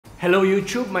Hello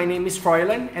YouTube, my name is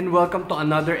Froylan and welcome to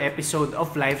another episode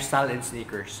of Lifestyle and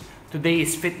Sneakers. Today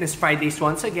is Fitness Fridays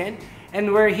once again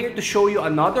and we're here to show you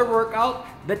another workout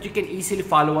that you can easily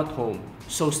follow at home.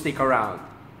 So stick around.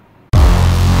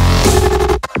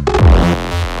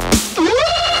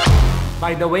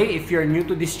 By the way, if you're new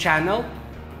to this channel,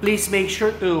 please make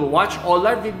sure to watch all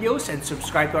our videos and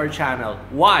subscribe to our channel.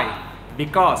 Why?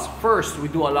 Because first, we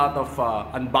do a lot of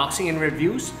unboxing and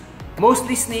reviews.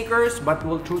 Mostly sneakers, but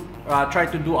we'll try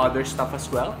to do other stuff as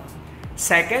well.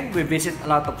 Second, we visit a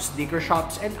lot of sneaker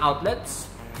shops and outlets.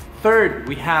 Third,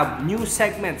 we have new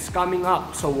segments coming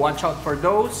up, so watch out for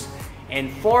those.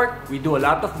 And fourth, we do a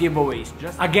lot of giveaways.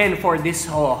 Again, for this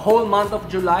whole month of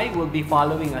July, we'll be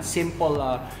following a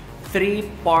simple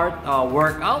three-part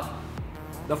workout.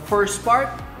 The first part,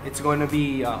 it's going to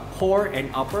be core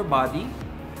and upper body.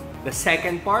 The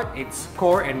second part, it's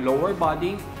core and lower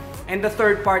body. And the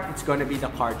third part, it's going to be the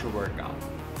cardio workout.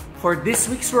 For this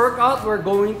week's workout, we're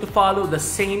going to follow the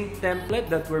same template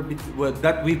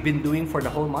that we've been doing for the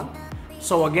whole month.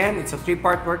 So again, it's a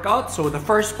three-part workout. So the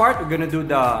first part, we're going to do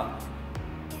the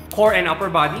core and upper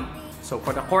body. So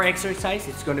for the core exercise,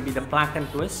 it's going to be the plank and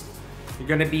twist. You're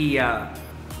going to be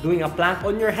doing a plank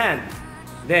on your hand.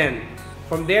 Then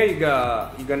from there, you're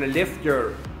going to lift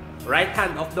your right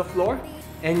hand off the floor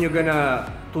and you're going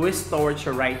to twist towards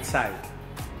your right side.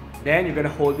 Then you're gonna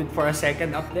hold it for a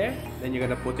second up there. Then you're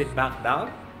gonna put it back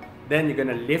down. Then you're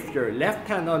gonna lift your left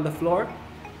hand on the floor.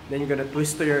 Then you're gonna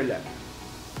twist to your left.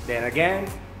 Then again,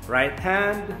 right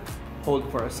hand, hold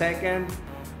for a second.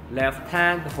 Left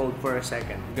hand, hold for a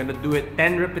second. You're gonna do it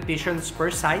 10 repetitions per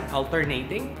side,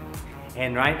 alternating.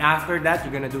 And right after that,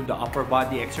 you're gonna do the upper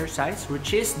body exercise,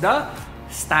 which is the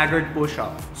staggered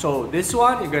push-up. So this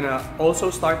one, you're gonna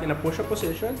also start in a push-up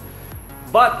position.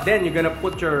 But then you're gonna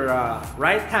put your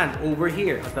right hand over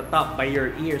here at the top by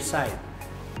your ear side.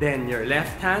 Then your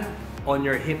left hand on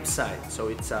your hip side. So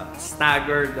it's a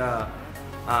staggered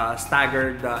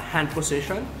hand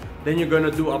position. Then you're gonna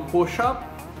do a push-up.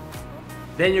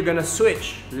 Then you're gonna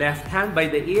switch. Left hand by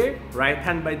the ear, right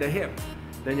hand by the hip.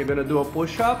 Then you're gonna do a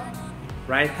push-up.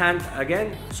 Right hand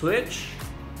again, switch.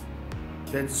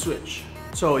 Then switch.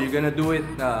 So you're gonna do it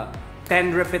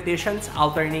 10 repetitions,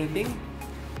 alternating.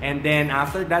 And then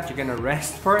after that, you're gonna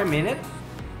rest for a minute.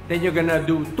 Then you're gonna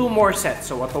do 2 more sets,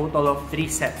 so a total of 3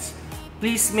 sets.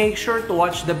 Please make sure to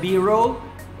watch the B-roll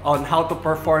on how to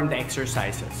perform the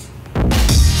exercises.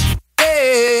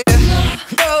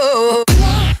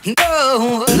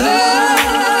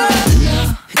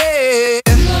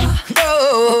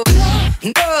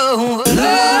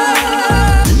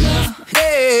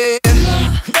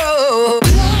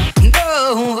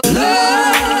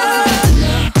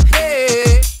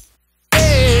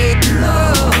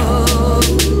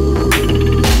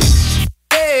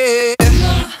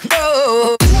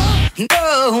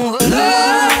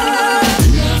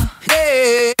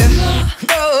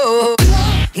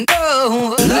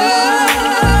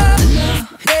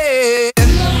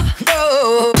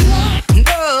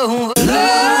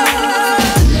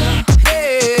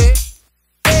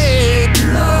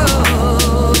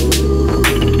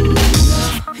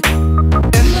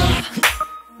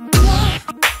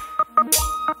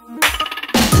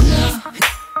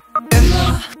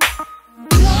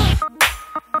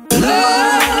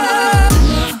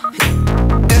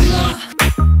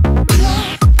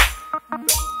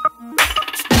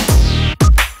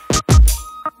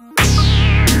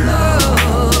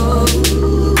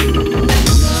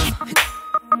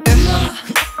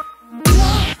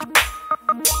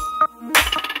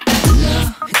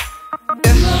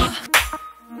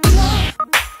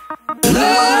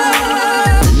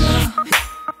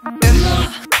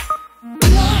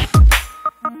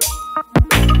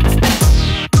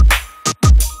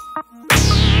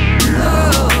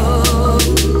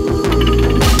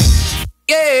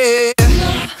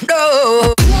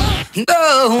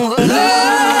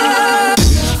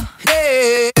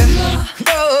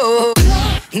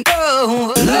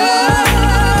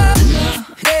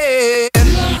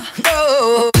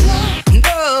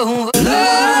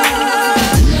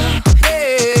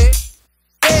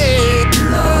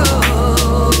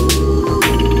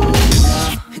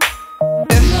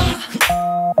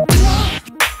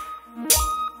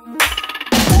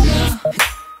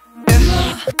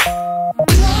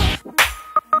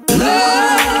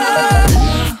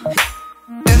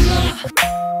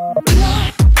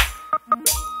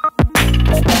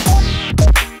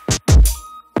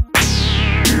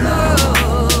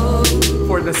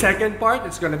 For the second part,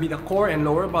 it's gonna be the core and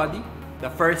lower body. The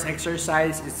first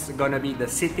exercise is gonna be the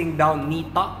sitting down knee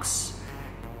tucks,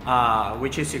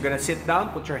 which is you're gonna sit down,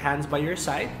 put your hands by your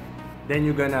side. Then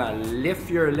you're gonna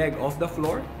lift your leg off the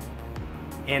floor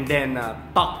and then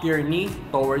tuck your knee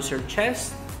towards your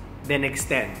chest, then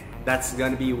extend. That's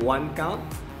gonna be 1 count.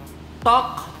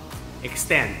 Tuck,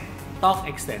 extend, tuck,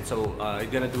 extend. So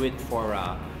you're gonna do it for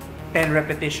 10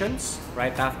 repetitions.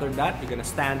 Right after that, you're gonna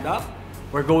stand up.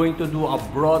 We're going to do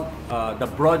the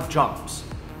broad jumps.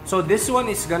 So this one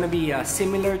is gonna be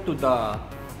similar to the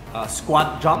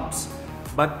squat jumps,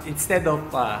 but instead of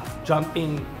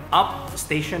jumping up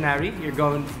stationary, you're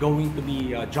going to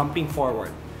be jumping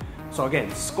forward. So again,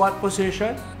 squat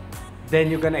position, then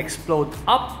you're gonna explode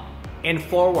up and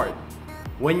forward.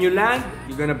 When you land,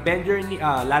 you're gonna bend your knee,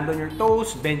 land on your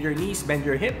toes, bend your knees, bend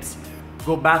your hips,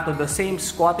 go back to the same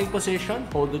squatting position,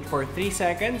 hold it for 3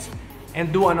 seconds,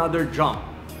 and do another jump.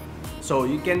 So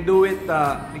you can do it,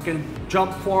 you can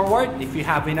jump forward if you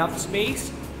have enough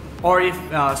space, or if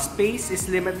space is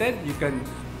limited, you can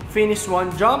finish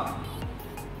one jump,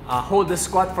 hold the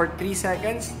squat for 3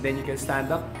 seconds, then you can stand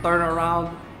up, turn around,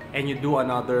 and you do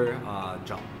another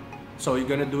jump. So you're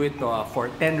gonna do it for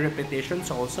 10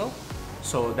 repetitions also.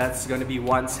 So that's gonna be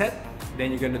 1 set.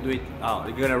 Then you're gonna do it,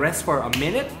 you're gonna rest for a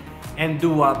minute and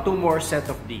do 2 more sets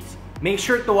of these. Make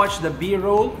sure to watch the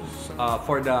B-rolls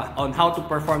on how to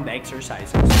perform the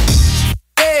exercises.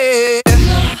 Hey,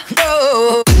 no,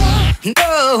 no, hey,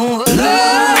 no, no,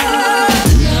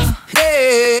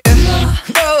 hey, no,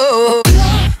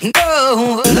 no, hey,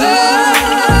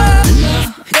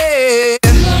 hey,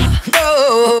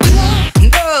 no, hey,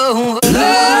 no, no,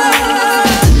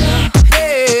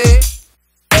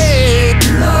 hey,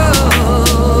 no,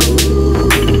 no, hey,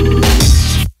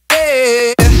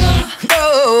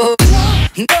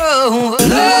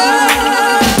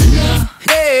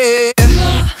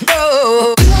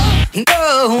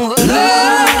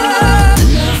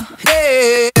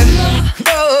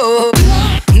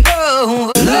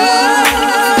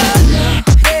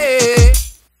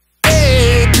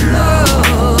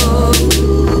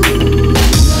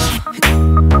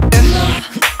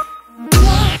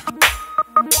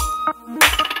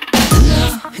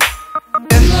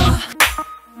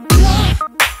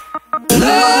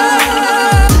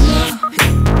 no,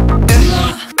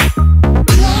 hey,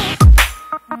 hey,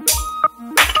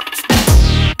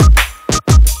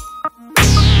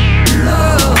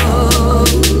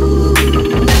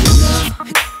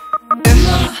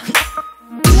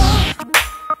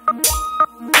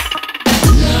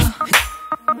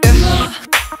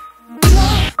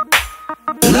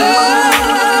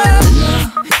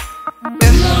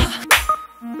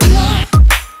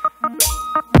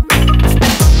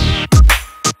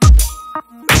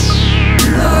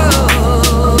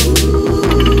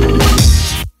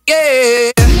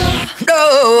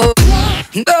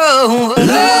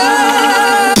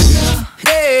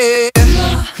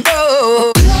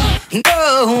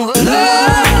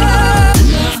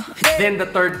 Then the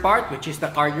third part, which is the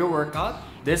cardio workout.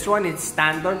 This one is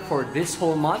standard for this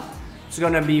whole month. It's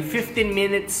gonna be 15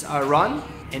 minutes run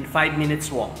and 5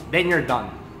 minutes walk. Then you're done.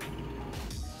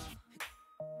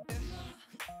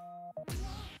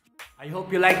 I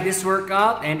hope you like this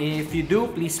workout, and if you do,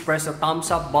 please press the thumbs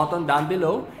up button down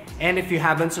below. And if you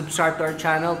haven't subscribed to our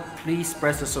channel, please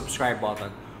press the subscribe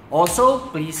button. Also,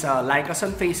 please like us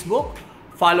on Facebook,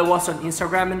 follow us on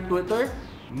Instagram and Twitter.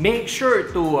 Make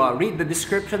sure to read the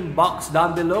description box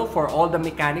down below for all the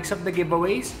mechanics of the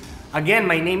giveaways. Again,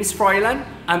 my name is Froilan.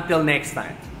 Until next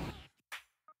time.